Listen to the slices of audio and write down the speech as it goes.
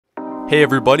Hey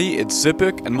everybody, it's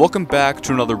Zypic, and welcome back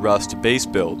to another Rust base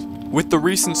build. With the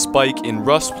recent spike in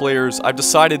Rust players, I've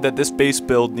decided that this base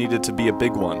build needed to be a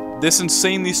big one. This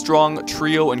insanely strong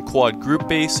trio and quad group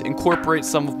base incorporates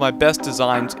some of my best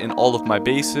designs in all of my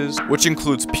bases, which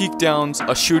includes peak downs,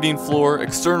 a shooting floor,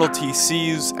 external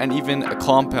TCs, and even a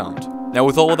compound. Now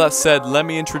with all of that said, let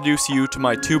me introduce you to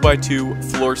my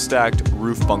 2x2 floor stacked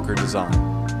roof bunker design.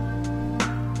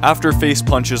 After face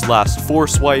punches last 4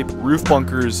 swipe, roof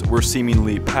bunkers were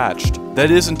seemingly patched.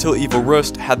 That is until Evil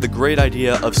Rust had the great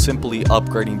idea of simply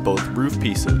upgrading both roof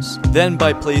pieces. Then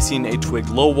by placing a twig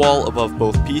low wall above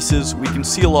both pieces, we can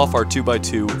seal off our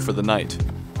 2x2 for the night.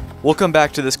 We'll come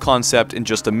back to this concept in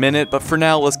just a minute, but for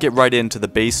now let's get right into the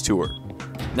base tour.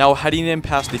 Now heading in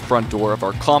past the front door of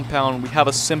our compound, we have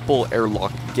a simple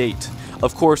airlock gate.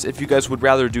 Of course, if you guys would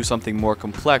rather do something more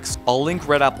complex, I'll link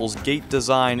Red Apple's gate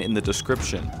design in the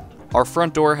description. Our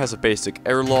front door has a basic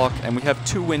airlock, and we have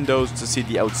 2 windows to see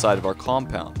the outside of our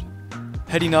compound.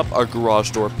 Heading up our garage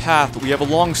door path, we have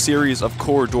a long series of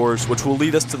corridors which will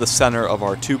lead us to the center of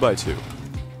our 2x2.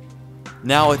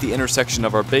 Now at the intersection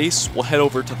of our base, we'll head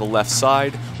over to the left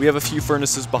side. We have a few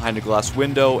furnaces behind a glass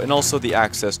window and also the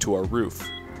access to our roof.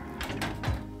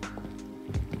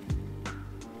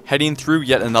 Heading through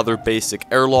yet another basic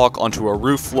airlock onto our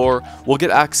roof floor, we'll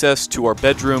get access to our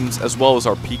bedrooms as well as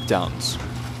our peak downs.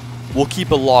 We'll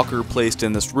keep a locker placed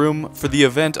in this room for the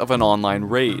event of an online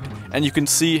raid, and you can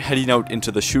see heading out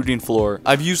into the shooting floor,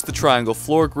 I've used the triangle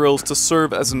floor grills to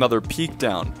serve as another peak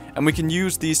down, and we can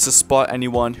use these to spot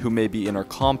anyone who may be in our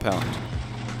compound.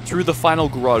 Through the final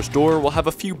garage door, we'll have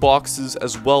a few boxes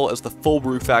as well as the full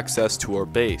roof access to our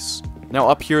base. Now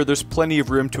up here, there's plenty of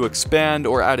room to expand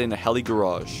or add in a heli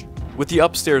garage. With the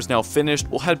upstairs now finished,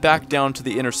 we'll head back down to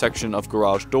the intersection of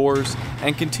garage doors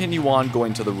and continue on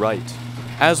going to the right.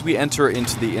 As we enter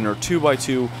into the inner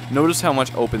 2x2, notice how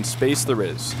much open space there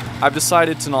is. I've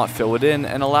decided to not fill it in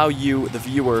and allow you, the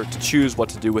viewer, to choose what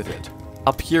to do with it.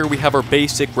 Up here we have our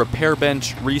basic repair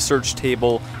bench, research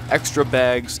table, extra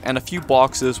bags, and a few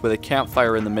boxes with a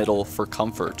campfire in the middle for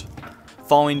comfort.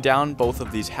 Falling down both of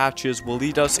these hatches will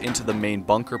lead us into the main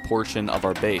bunker portion of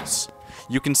our base.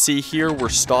 You can see here we're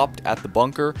stopped at the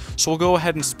bunker, so we'll go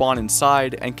ahead and spawn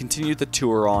inside and continue the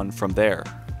tour on from there.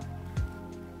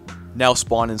 Now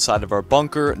spawn inside of our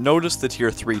bunker, notice the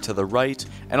tier 3 to the right,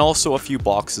 and also a few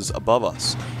boxes above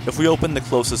us. If we open the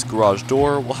closest garage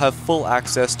door, we'll have full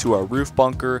access to our roof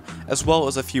bunker, as well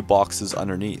as a few boxes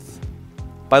underneath.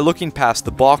 By looking past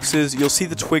the boxes, you'll see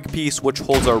the twig piece which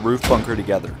holds our roof bunker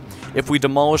together. If we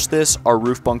demolish this, our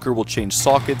roof bunker will change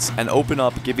sockets and open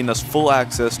up, giving us full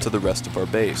access to the rest of our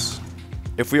base.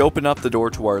 If we open up the door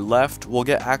to our left, we'll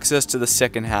get access to the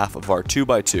second half of our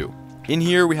 2x2. In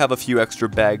here we have a few extra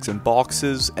bags and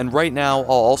boxes, and right now I'll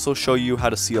also show you how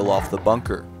to seal off the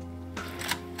bunker.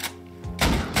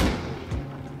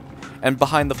 And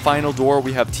behind the final door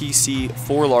we have TC,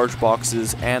 4 large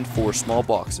boxes and 4 small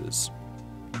boxes.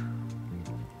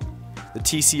 The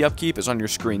TC upkeep is on your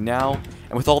screen now,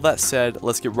 and with all that said,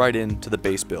 let's get right into the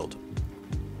base build.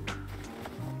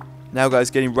 Now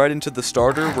guys, getting right into the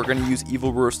starter, we're going to use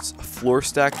Evil Rust's floor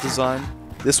stack design.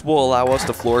 This will allow us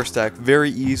to floor stack very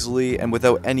easily and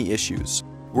without any issues.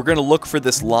 We're going to look for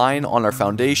this line on our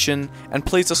foundation and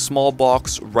place a small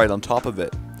box right on top of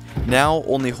it. Now,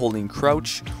 only holding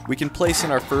crouch, we can place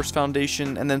in our first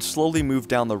foundation and then slowly move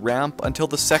down the ramp until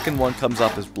the second one comes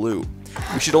up as blue.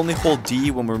 We should only hold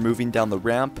D when we're moving down the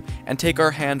ramp and take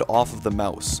our hand off of the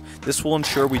mouse. This will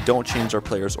ensure we don't change our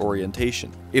player's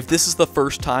orientation. If this is the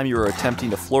first time you are attempting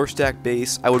to floor stack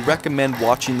base, I would recommend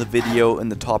watching the video in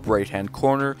the top right hand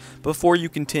corner before you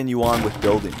continue on with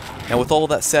building. Now with all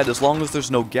that said, as long as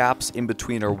there's no gaps in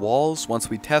between our walls once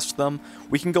we test them,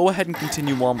 we can go ahead and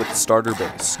continue on with the starter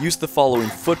base. Use the following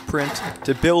footprint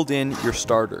to build in your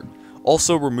starter.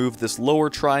 Also remove this lower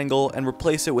triangle and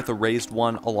replace it with a raised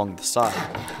one along the side.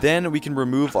 Then we can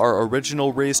remove our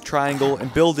original raised triangle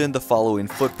and build in the following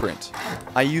footprint.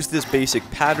 I use this basic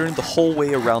pattern the whole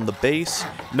way around the base.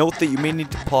 Note that you may need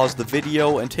to pause the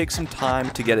video and take some time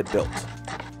to get it built.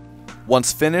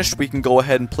 Once finished, we can go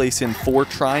ahead and place in 4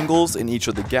 triangles in each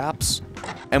of the gaps.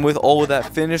 And with all of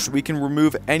that finished, we can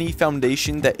remove any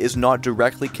foundation that is not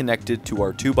directly connected to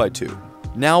our 2x2.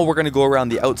 Now we're going to go around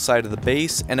the outside of the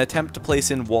base and attempt to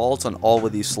place in walls on all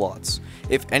of these slots.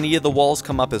 If any of the walls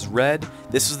come up as red,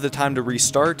 this is the time to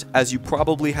restart, as you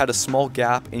probably had a small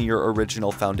gap in your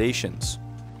original foundations.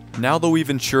 Now that we've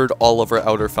ensured all of our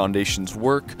outer foundations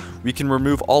work, we can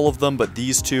remove all of them but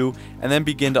these 2 and then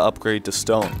begin to upgrade to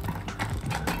stone.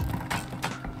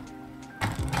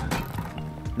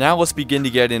 Now let's begin to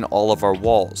get in all of our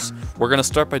walls. We're going to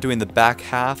start by doing the back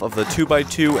half of the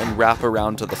 2x2 and wrap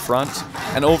around to the front.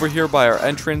 And over here by our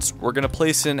entrance, we're going to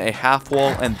place in a half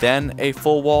wall and then a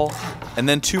full wall, and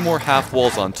then 2 more half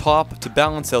walls on top to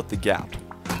balance out the gap.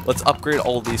 Let's upgrade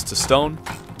all of these to stone.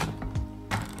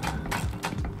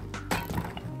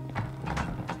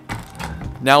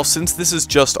 Now, since this is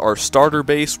just our starter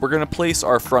base, we're going to place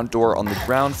our front door on the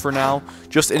ground for now.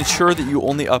 Just ensure that you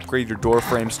only upgrade your door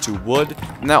frames to wood,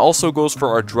 and that also goes for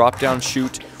our drop down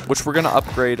chute, which we're going to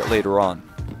upgrade later on.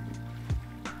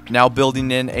 Now,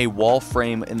 building in a wall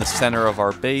frame in the center of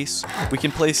our base, we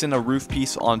can place in a roof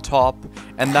piece on top,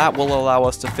 and that will allow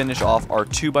us to finish off our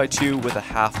 2x2 with a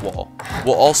half wall.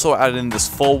 We'll also add in this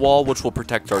full wall, which will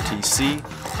protect our TC.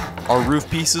 Our roof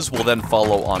pieces will then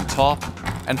follow on top.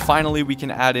 And finally, we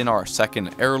can add in our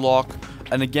second airlock,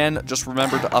 and again, just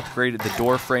remember to upgrade the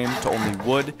door frame to only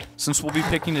wood, since we'll be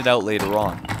picking it out later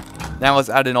on. Now let's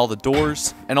add in all the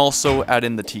doors, and also add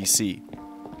in the TC.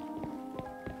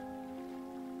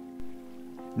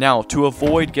 Now, to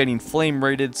avoid getting flame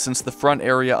rated, since the front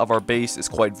area of our base is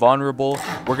quite vulnerable,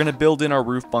 we're going to build in our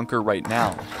roof bunker right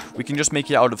now. We can just make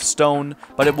it out of stone,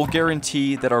 but it will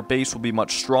guarantee that our base will be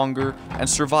much stronger and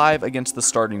survive against the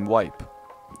starting wipe.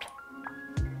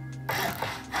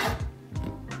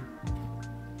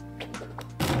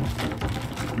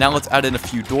 Now let's add in a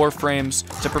few door frames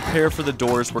to prepare for the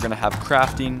doors we're going to have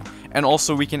crafting, and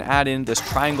also we can add in this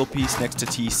triangle piece next to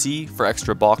TC for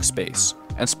extra box space.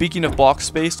 And speaking of box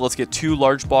space, let's get 2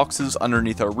 large boxes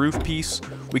underneath our roof piece.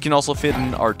 We can also fit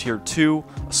in our tier 2,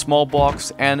 a small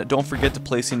box, and don't forget to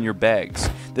place in your bags.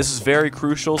 This is very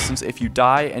crucial, since if you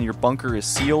die and your bunker is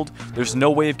sealed, there's no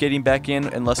way of getting back in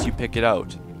unless you pick it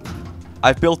out.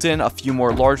 I've built in a few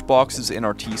more large boxes in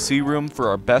our TC room for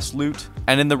our best loot,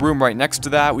 and in the room right next to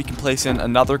that, we can place in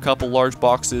another couple large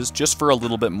boxes just for a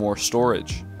little bit more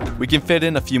storage. We can fit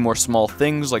in a few more small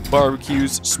things like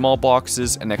barbecues, small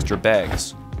boxes, and extra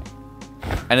bags.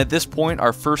 And at this point,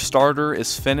 our first starter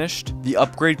is finished. The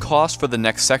upgrade cost for the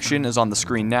next section is on the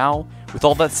screen now. With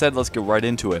all that said, let's get right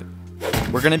into it.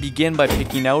 We're going to begin by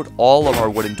picking out all of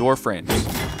our wooden door frames.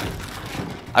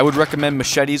 I would recommend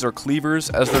machetes or cleavers,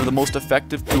 as they're the most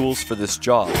effective tools for this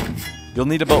job. You'll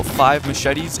need about 5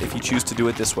 machetes if you choose to do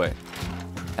it this way.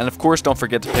 And of course, don't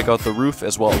forget to pick out the roof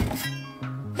as well.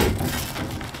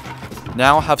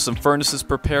 Now have some furnaces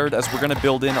prepared, as we're going to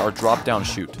build in our drop down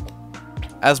chute.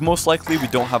 As most likely we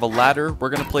don't have a ladder, we're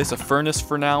going to place a furnace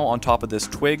for now on top of this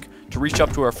twig to reach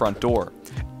up to our front door.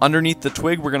 Underneath the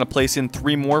twig, we're going to place in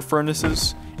 3 more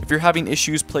furnaces. If you're having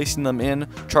issues placing them in,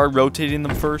 try rotating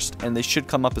them first, and they should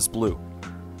come up as blue.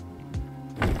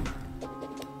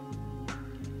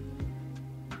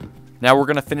 Now we're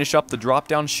going to finish up the drop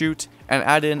down chute and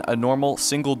add in a normal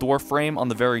single door frame on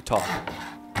the very top.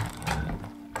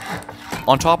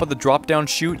 On top of the drop down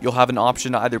chute, you'll have an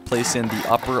option to either place in the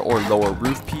upper or lower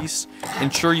roof piece.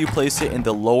 Ensure you place it in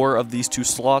the lower of these 2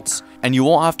 slots, and you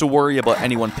won't have to worry about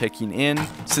anyone picking in.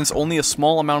 Since only a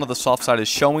small amount of the soft side is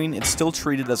showing, it's still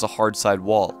treated as a hard side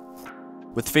wall.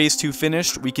 With phase 2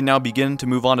 finished, we can now begin to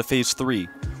move on to phase 3.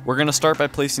 We're going to start by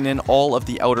placing in all of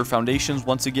the outer foundations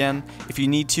once again. If you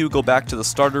need to, go back to the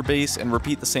starter base and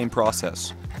repeat the same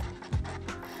process.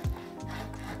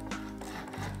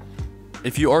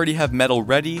 If you already have metal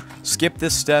ready, skip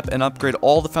this step and upgrade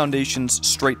all the foundations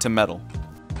straight to metal.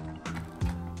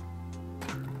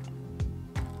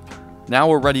 Now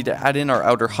we're ready to add in our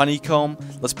outer honeycomb.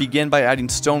 Let's begin by adding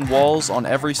stone walls on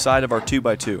every side of our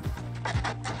 2x2.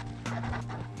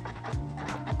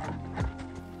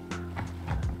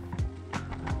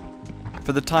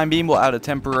 For the time being, we'll add a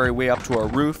temporary way up to our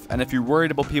roof, and if you're worried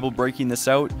about people breaking this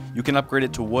out, you can upgrade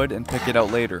it to wood and pick it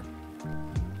out later.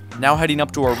 Now heading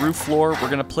up to our roof floor, we're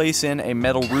going to place in a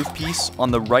metal roof piece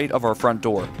on the right of our front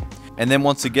door. And then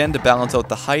once again, to balance out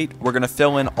the height, we're going to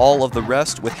fill in all of the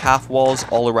rest with half walls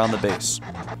all around the base.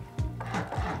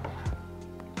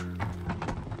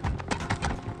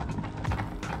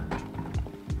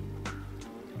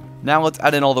 Now let's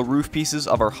add in all the roof pieces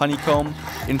of our honeycomb.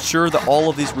 Ensure that all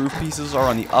of these roof pieces are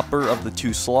on the upper of the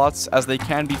 2 slots, as they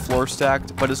can be floor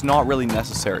stacked, but is not really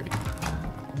necessary.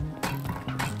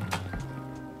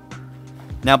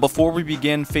 Now before we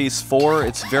begin phase 4,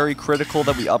 it's very critical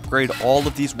that we upgrade all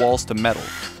of these walls to metal.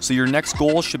 So your next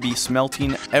goal should be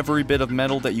smelting every bit of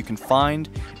metal that you can find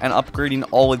and upgrading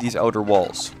all of these outer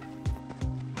walls.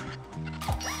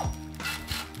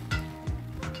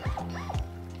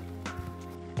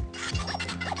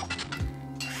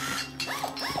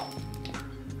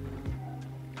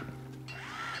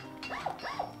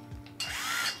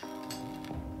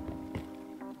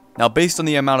 Now based on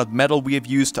the amount of metal we have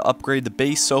used to upgrade the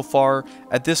base so far,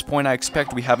 at this point I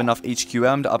expect we have enough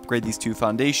HQM to upgrade these 2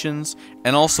 foundations,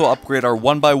 and also upgrade our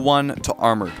 1x1 to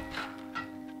armored.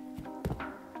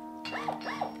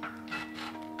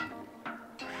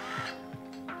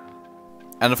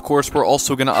 And of course we're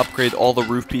also going to upgrade all the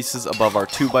roof pieces above our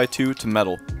 2x2 to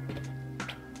metal.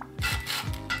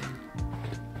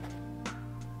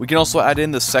 We can also add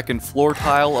in the second floor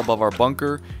tile above our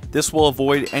bunker. This will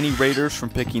avoid any raiders from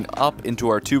picking up into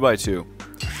our 2x2.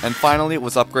 And finally,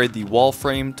 let's upgrade the wall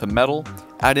frame to metal,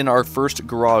 add in our first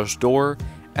garage door,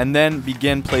 and then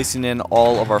begin placing in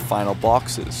all of our final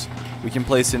boxes. We can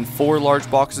place in 4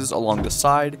 large boxes along the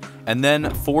side, and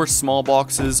then 4 small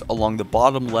boxes along the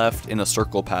bottom left in a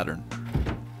circle pattern.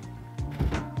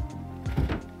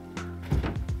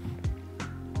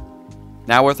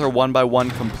 Now with our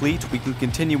 1x1 complete, we can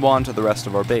continue on to the rest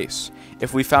of our base.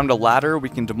 If we found a ladder, we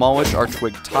can demolish our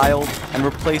twig tile and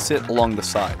replace it along the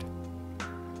side.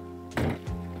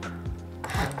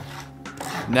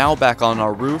 Now back on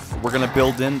our roof, we're going to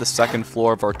build in the second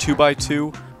floor of our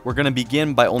 2x2. We're going to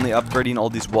begin by only upgrading all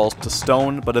these walls to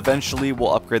stone, but eventually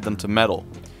we'll upgrade them to metal.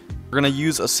 We're going to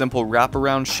use a simple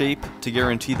wraparound shape to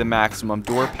guarantee the maximum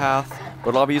door path,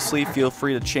 but obviously feel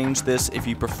free to change this if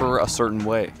you prefer a certain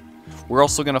way. We're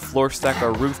also going to floor stack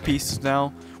our roof pieces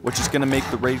now, which is going to make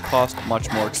the raid cost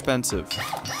much more expensive.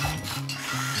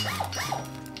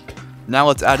 Now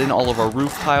let's add in all of our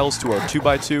roof tiles to our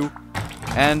 2x2,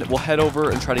 and we'll head over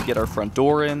and try to get our front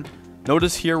door in.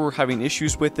 Notice here we're having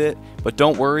issues with it, but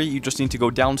don't worry, you just need to go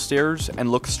downstairs and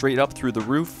look straight up through the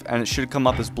roof and it should come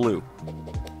up as blue.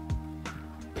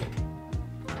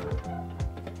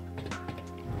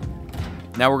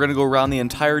 Now we're going to go around the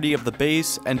entirety of the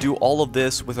base and do all of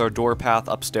this with our door path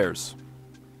upstairs.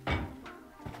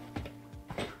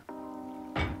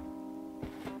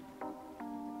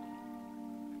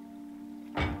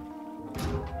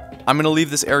 I'm going to leave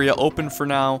this area open for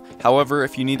now, however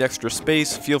if you need extra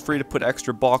space, feel free to put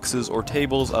extra boxes or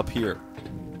tables up here.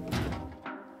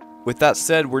 With that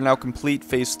said, we're now complete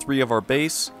phase 3 of our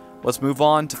base. Let's move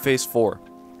on to phase 4.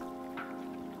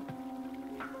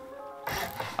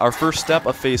 Our first step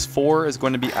of phase 4 is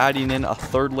going to be adding in a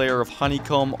 3rd layer of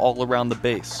honeycomb all around the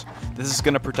base. This is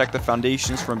going to protect the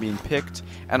foundations from being picked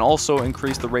and also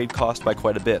increase the raid cost by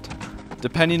quite a bit.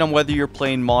 Depending on whether you're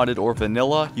playing modded or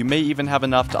vanilla, you may even have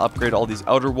enough to upgrade all these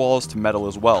outer walls to metal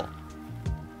as well.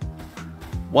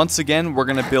 Once again, we're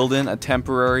going to build in a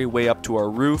temporary way up to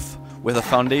our roof with a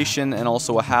foundation and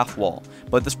also a half wall,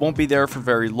 but this won't be there for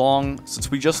very long since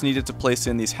we just needed to place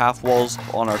in these half walls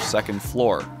on our second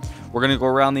floor. We're going to go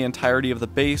around the entirety of the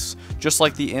base, just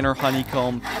like the inner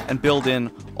honeycomb, and build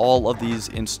in all of these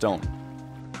in stone.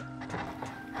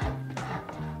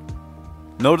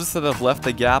 Notice that I've left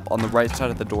the gap on the right side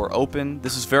of the door open.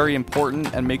 This is very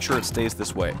important, and make sure it stays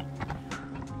this way.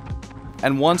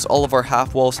 And once all of our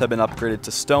half walls have been upgraded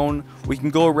to stone, we can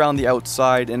go around the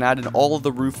outside and add in all of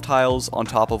the roof tiles on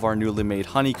top of our newly made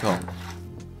honeycomb.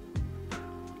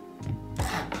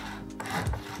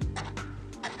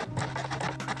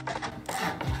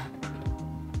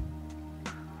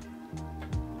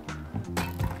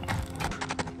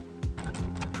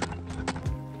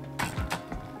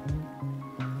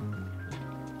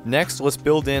 Next, let's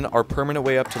build in our permanent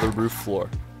way up to the roof floor.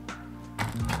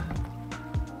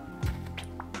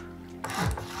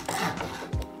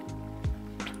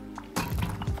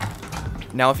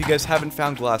 Now if you guys haven't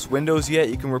found glass windows yet,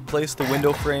 you can replace the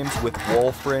window frames with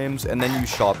wall frames and then use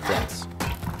shop fronts.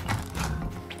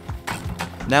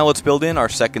 Now let's build in our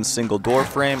second single door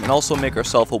frame and also make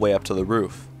ourselves a way up to the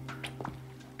roof.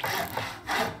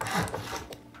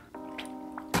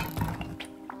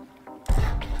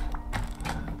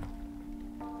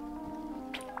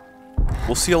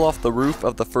 We'll seal off the roof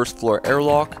of the first floor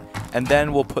airlock, and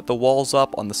then we'll put the walls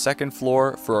up on the second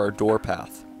floor for our door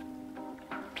path.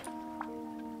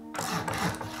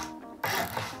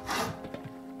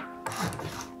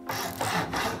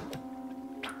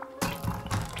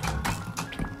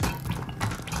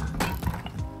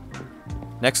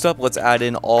 Next up, let's add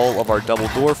in all of our double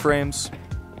door frames.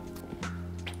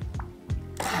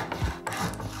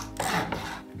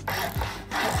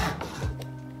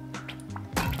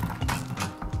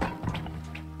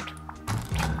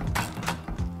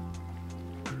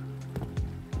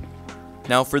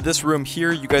 Now for this room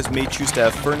here, you guys may choose to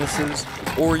have furnaces,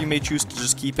 or you may choose to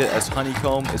just keep it as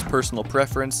honeycomb, as personal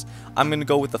preference. I'm going to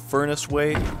go with the furnace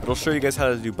way, but I'll show you guys how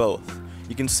to do both.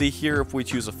 You can see here if we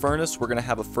choose a furnace, we're going to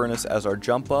have a furnace as our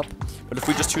jump up, but if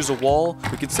we just choose a wall,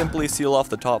 we can simply seal off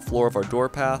the top floor of our door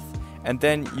path, and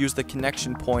then use the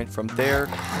connection point from there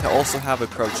to also have a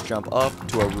crouch jump up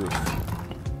to our roof.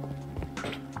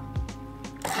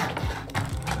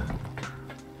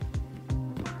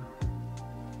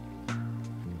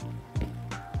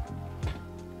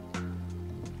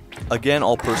 Again,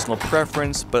 all personal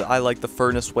preference, but I like the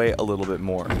furnace way a little bit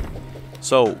more.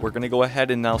 So we're going to go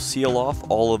ahead and now seal off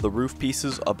all of the roof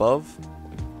pieces above.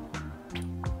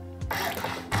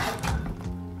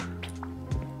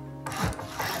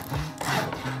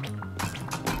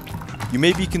 You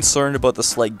may be concerned about the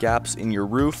slight gaps in your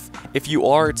roof. If you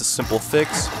are, it's a simple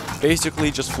fix.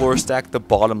 Basically just floor stack the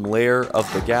bottom layer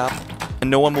of the gap and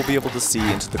no one will be able to see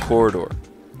into the corridor.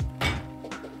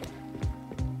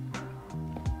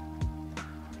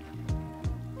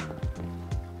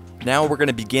 Now we're going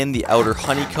to begin the outer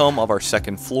honeycomb of our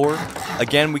second floor.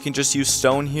 Again, we can just use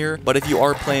stone here, but if you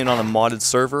are playing on a modded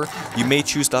server, you may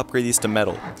choose to upgrade these to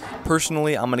metal.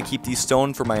 Personally, I'm going to keep these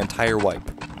stone for my entire wipe.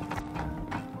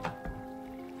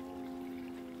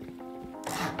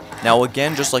 Now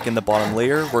again, just like in the bottom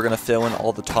layer, we're going to fill in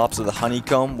all the tops of the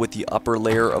honeycomb with the upper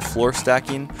layer of floor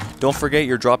stacking. Don't forget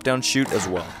your drop down chute as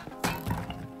well.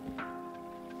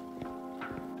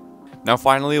 Now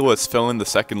finally, let's fill in the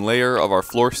second layer of our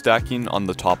floor stacking on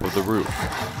the top of the roof.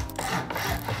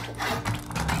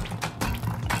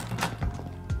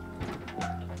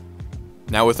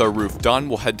 Now with our roof done,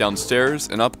 we'll head downstairs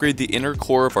and upgrade the inner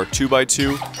core of our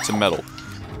 2x2 to metal.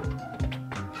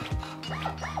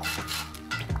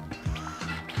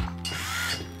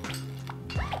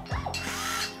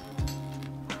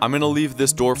 I'm going to leave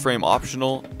this door frame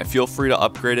optional and feel free to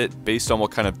upgrade it based on what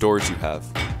kind of doors you have.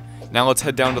 Now let's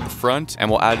head down to the front and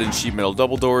we'll add in sheet metal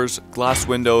double doors, glass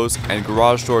windows, and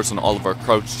garage doors on all of our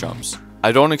crouch jumps.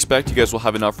 I don't expect you guys will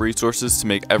have enough resources to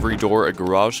make every door a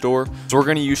garage door, so we're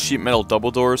going to use sheet metal double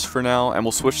doors for now and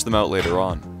we'll switch them out later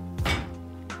on.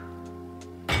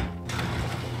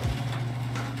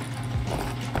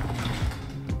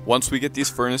 Once we get these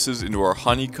furnaces into our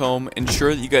honeycomb,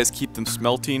 ensure that you guys keep them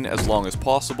smelting as long as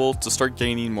possible to start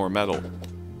gaining more metal.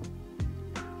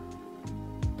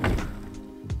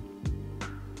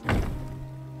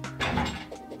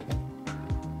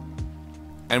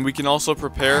 And we can also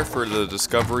prepare for the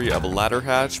discovery of a ladder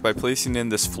hatch by placing in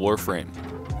this floor frame.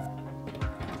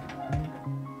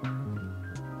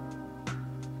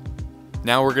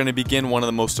 Now we're going to begin one of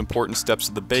the most important steps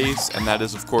of the base, and that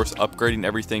is of course upgrading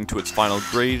everything to its final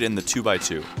grade in the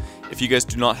 2x2. If you guys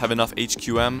do not have enough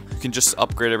HQM, you can just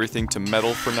upgrade everything to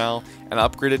metal for now, and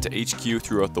upgrade it to HQ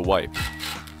throughout the wipe.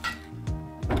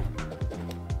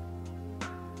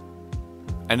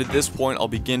 And at this point, I'll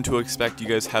begin to expect you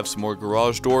guys have some more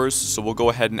garage doors, so we'll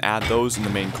go ahead and add those in the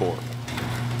main core.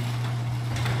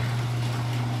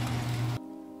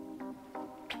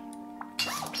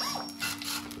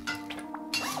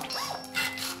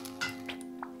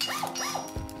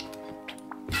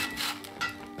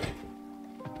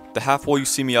 The half wall you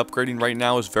see me upgrading right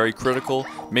now is very critical.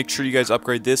 Make sure you guys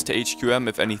upgrade this to HQM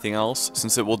if anything else,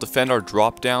 since it will defend our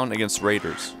drop down against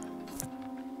raiders.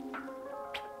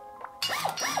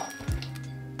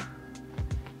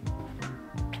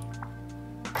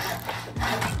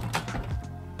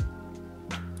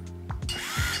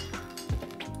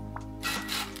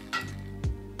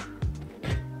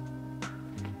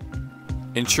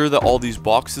 Ensure that all these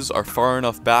boxes are far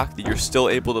enough back that you're still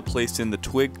able to place in the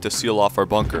twig to seal off our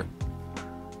bunker.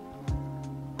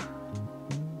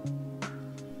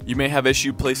 You may have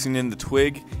issue placing in the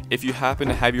twig if you happen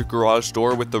to have your garage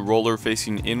door with the roller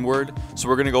facing inward, so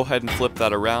we're going to go ahead and flip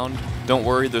that around. Don't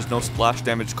worry, there's no splash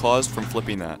damage caused from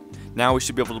flipping that. Now we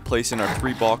should be able to place in our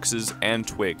 3 boxes and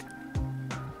twig.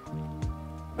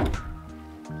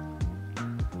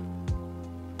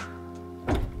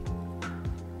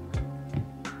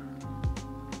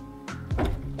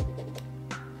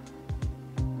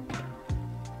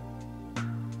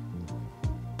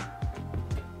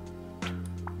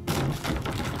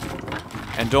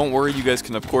 And don't worry, you guys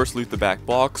can of course loot the back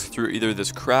box through either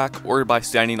this crack or by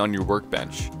standing on your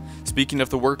workbench. Speaking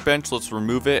of the workbench, let's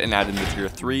remove it and add in the tier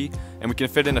 3, and we can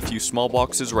fit in a few small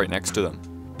boxes right next to them.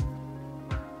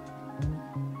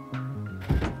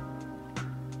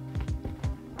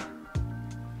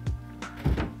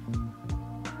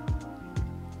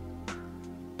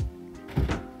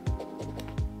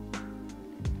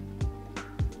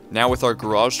 Now with our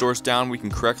garage doors down, we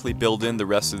can correctly build in the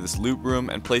rest of this loot room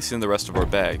and place in the rest of our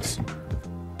bags.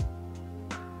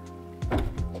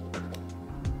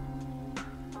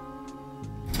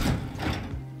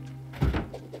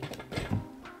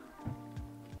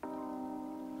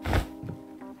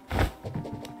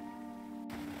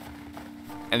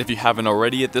 And if you haven't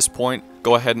already at this point,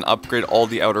 go ahead and upgrade all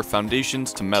the outer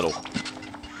foundations to metal.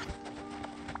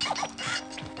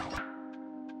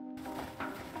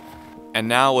 And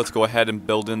now let's go ahead and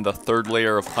build in the 3rd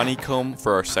layer of honeycomb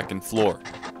for our 2nd floor.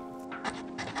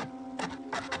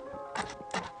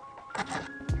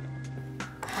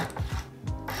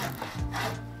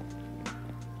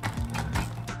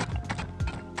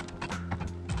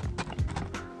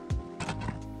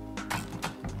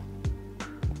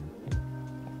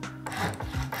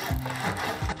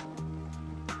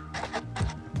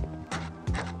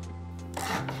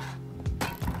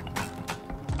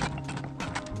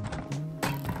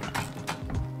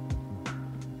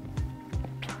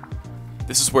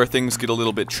 This is where things get a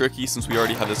little bit tricky since we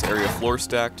already have this area floor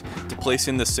stacked. To place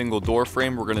in this single door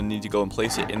frame, we're going to need to go and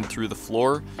place it in through the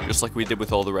floor, just like we did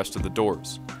with all the rest of the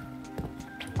doors.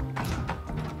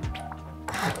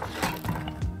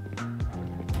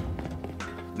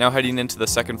 Now heading into the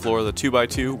second floor of the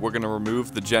 2x2, we're going to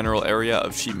remove the general area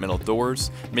of sheet metal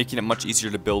doors, making it much easier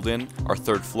to build in our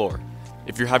third floor.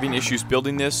 If you're having issues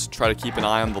building this, try to keep an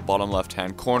eye on the bottom left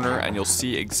hand corner and you'll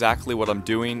see exactly what I'm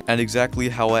doing and exactly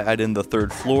how I add in the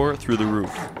third floor through the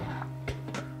roof.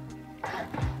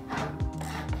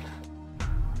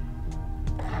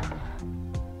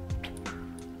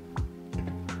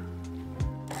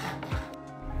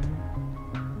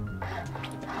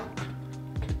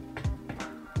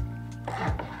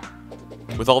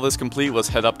 With all this complete, let's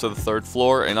head up to the third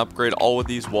floor and upgrade all of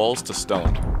these walls to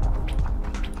stone.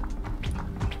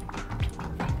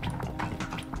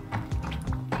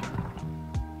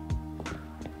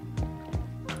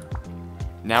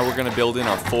 Now we're going to build in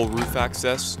our full roof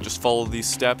access. Just follow these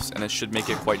steps and it should make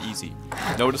it quite easy.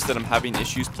 Notice that I'm having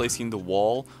issues placing the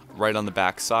wall right on the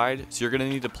back side, so you're going to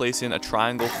need to place in a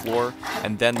triangle floor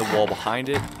and then the wall behind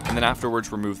it, and then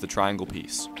afterwards remove the triangle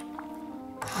piece.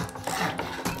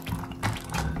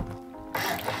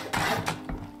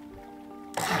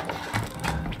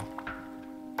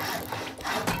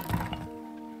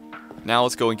 Now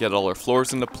let's go and get all our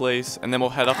floors into place, and then we'll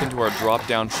head up into our drop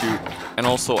down chute and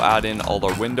also add in all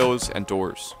our windows and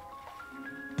doors.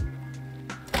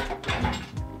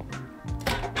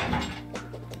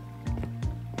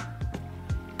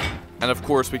 And of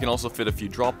course we can also fit a few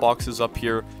drop boxes up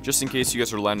here, just in case you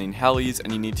guys are landing helis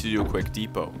and you need to do a quick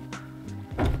depot.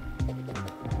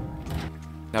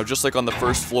 Now just like on the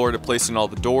first floor to place in all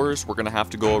the doors, we're going to have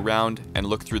to go around and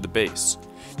look through the base.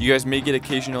 You guys may get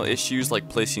occasional issues like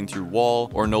placing through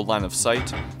wall or no line of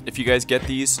sight. If you guys get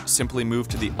these, simply move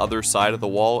to the other side of the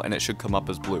wall and it should come up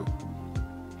as blue.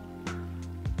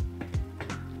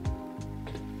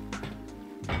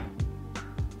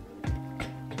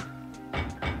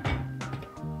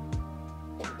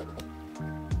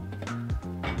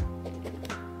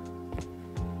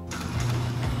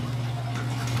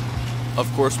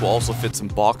 Of course, we'll also fit some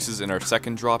boxes in our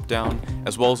second drop down,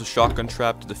 as well as a shotgun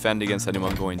trap to defend against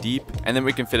anyone going deep, and then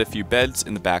we can fit a few beds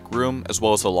in the back room, as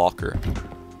well as a locker.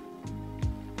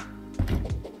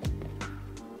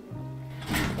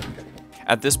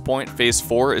 At this point, phase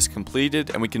 4 is completed,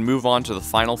 and we can move on to the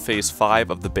final phase 5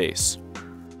 of the base.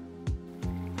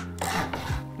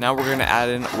 Now we're going to add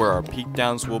in where our peak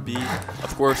downs will be.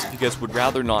 Of course, if you guys would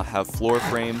rather not have floor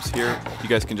frames here, you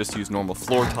guys can just use normal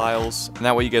floor tiles, and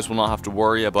that way you guys will not have to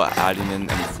worry about adding in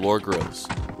any floor grills.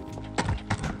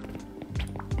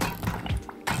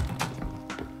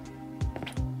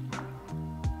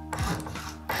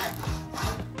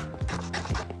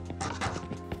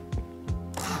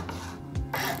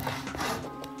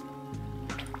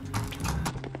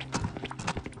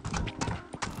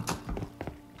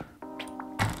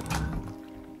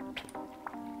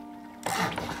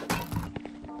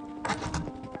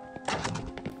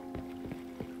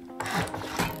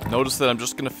 Notice that I'm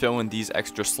just going to fill in these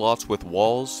extra slots with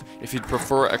walls. If you'd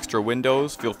prefer extra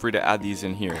windows, feel free to add these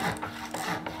in here.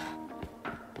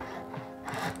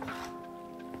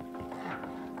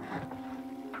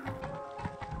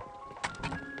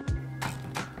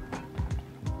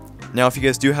 Now if you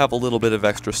guys do have a little bit of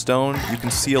extra stone, you can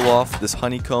seal off this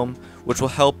honeycomb, which will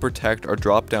help protect our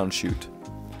drop down chute.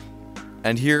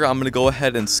 And here I'm going to go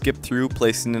ahead and skip through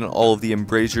placing in all of the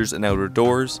embrasures and outer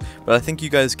doors, but I think you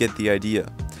guys get the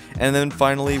idea. And then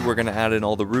finally we're going to add in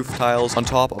all the roof tiles on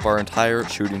top of our entire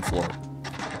shooting floor.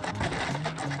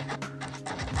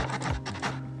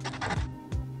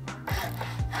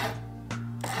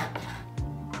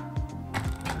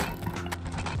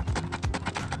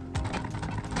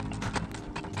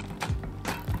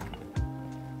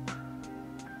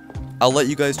 I'll let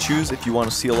you guys choose if you want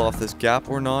to seal off this gap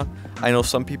or not. I know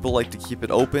some people like to keep it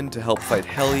open to help fight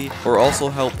heli, or also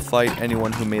help fight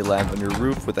anyone who may land on your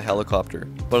roof with a helicopter.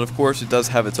 But of course it does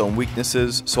have its own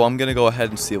weaknesses, so I'm going to go ahead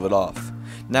and seal it off.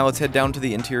 Now let's head down to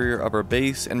the interior of our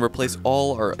base and replace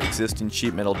all our existing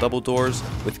sheet metal double doors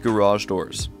with garage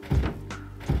doors.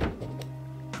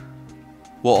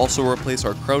 We'll also replace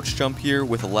our crouch jump here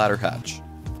with a ladder hatch.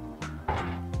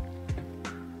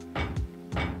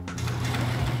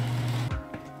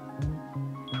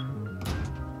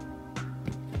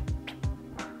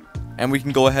 And we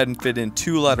can go ahead and fit in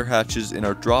 2 ladder hatches in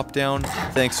our drop down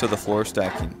thanks to the floor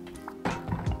stacking.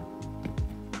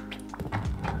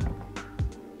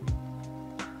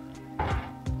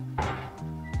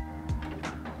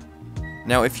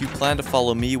 Now if you plan to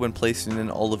follow me when placing in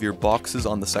all of your boxes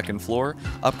on the second floor,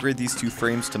 upgrade these 2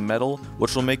 frames to metal,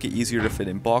 which will make it easier to fit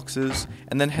in boxes,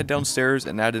 and then head downstairs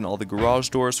and add in all the garage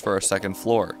doors for our second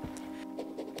floor.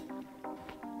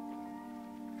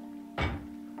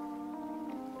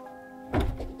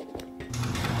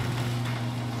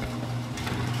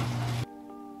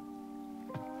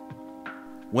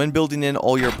 When building in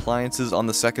all your appliances on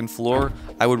the second floor,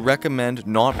 I would recommend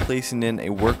not placing in a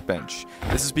workbench.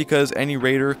 This is because any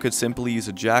raider could simply use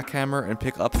a jackhammer and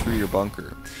pick up through your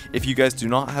bunker. If you guys do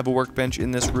not have a workbench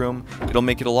in this room, it'll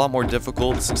make it a lot more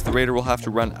difficult since the raider will have to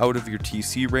run out of your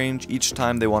TC range each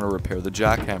time they want to repair the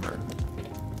jackhammer.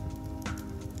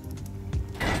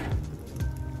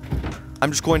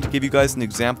 I'm just going to give you guys an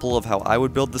example of how I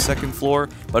would build the second floor,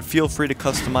 but feel free to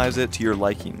customize it to your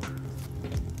liking.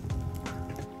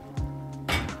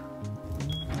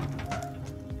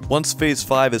 Once phase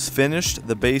 5 is finished,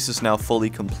 the base is now fully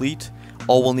complete.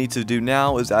 All we'll need to do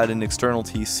now is add in external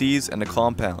TCs and a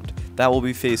compound. That will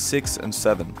be phase 6 and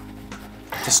 7.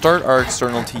 To start our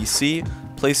external TC,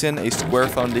 place in a square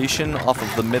foundation off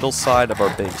of the middle side of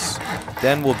our base.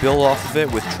 Then we'll build off of it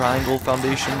with triangle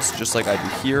foundations just like I do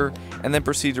here, and then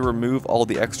proceed to remove all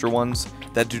the extra ones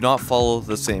that do not follow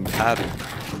the same pattern.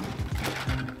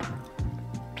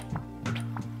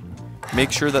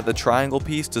 Make sure that the triangle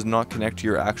piece does not connect to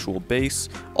your actual base,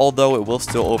 although it will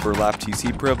still overlap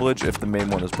TC privilege if the main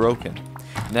one is broken.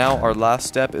 Now our last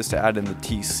step is to add in the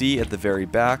TC at the very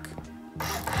back.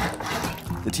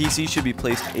 The TC should be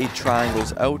placed 8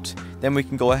 triangles out, then we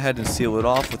can go ahead and seal it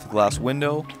off with a glass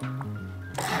window.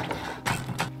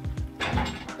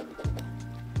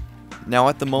 Now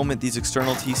at the moment these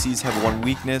external TCs have one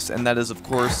weakness, and that is of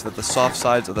course that the soft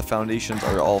sides of the foundations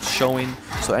are all showing,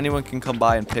 so anyone can come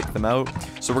by and pick them out.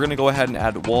 So we're going to go ahead and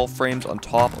add wall frames on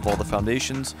top of all the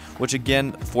foundations, which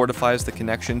again fortifies the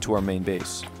connection to our main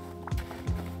base.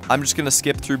 I'm just going to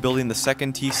skip through building the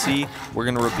second TC. We're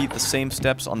going to repeat the same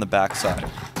steps on the back side.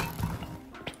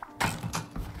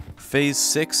 Phase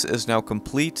 6 is now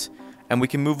complete, and we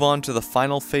can move on to the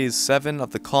final phase 7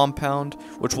 of the compound,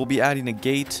 which will be adding a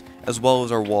gate as well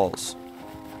as our walls.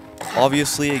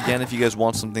 Obviously, again, if you guys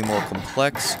want something more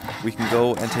complex, we can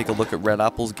go and take a look at Red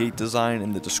Apple's gate design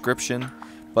in the description.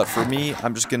 But for me,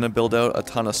 I'm just going to build out a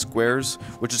ton of squares,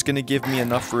 which is going to give me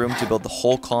enough room to build the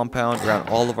whole compound around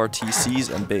all of our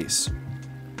TCs and base.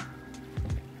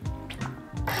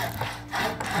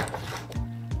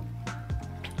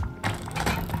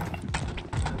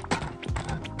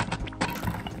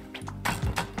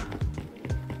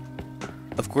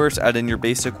 Of course, add in your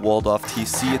basic walled off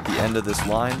TC at the end of this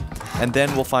line, and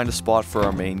then we'll find a spot for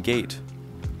our main gate.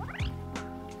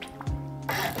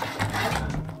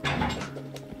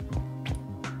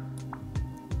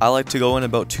 I like to go in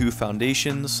about 2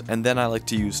 foundations, and then I like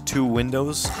to use 2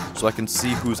 windows so I can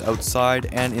see who's outside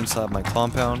and inside my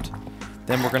compound.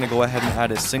 Then we're going to go ahead and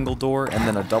add a single door and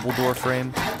then a double door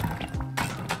frame.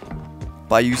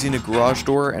 By using a garage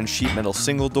door and sheet metal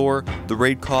single door, the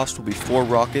raid cost will be 4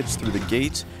 rockets through the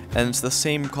gate, and it's the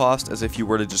same cost as if you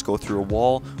were to just go through a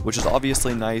wall, which is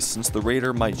obviously nice since the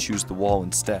raider might choose the wall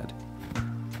instead.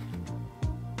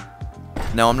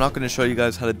 Now I'm not going to show you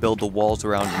guys how to build the walls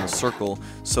around in a circle,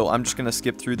 so I'm just going to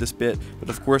skip through this bit, but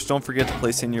of course don't forget to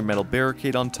place in your metal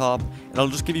barricade on top, and I'll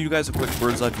just give you guys a quick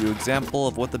bird's eye view example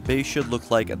of what the base should look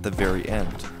like at the very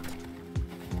end.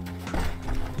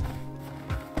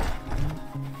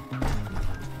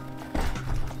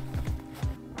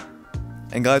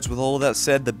 And guys, with all of that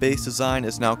said, the base design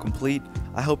is now complete.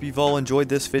 I hope you've all enjoyed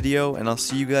this video, and I'll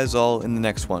see you guys all in the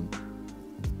next one.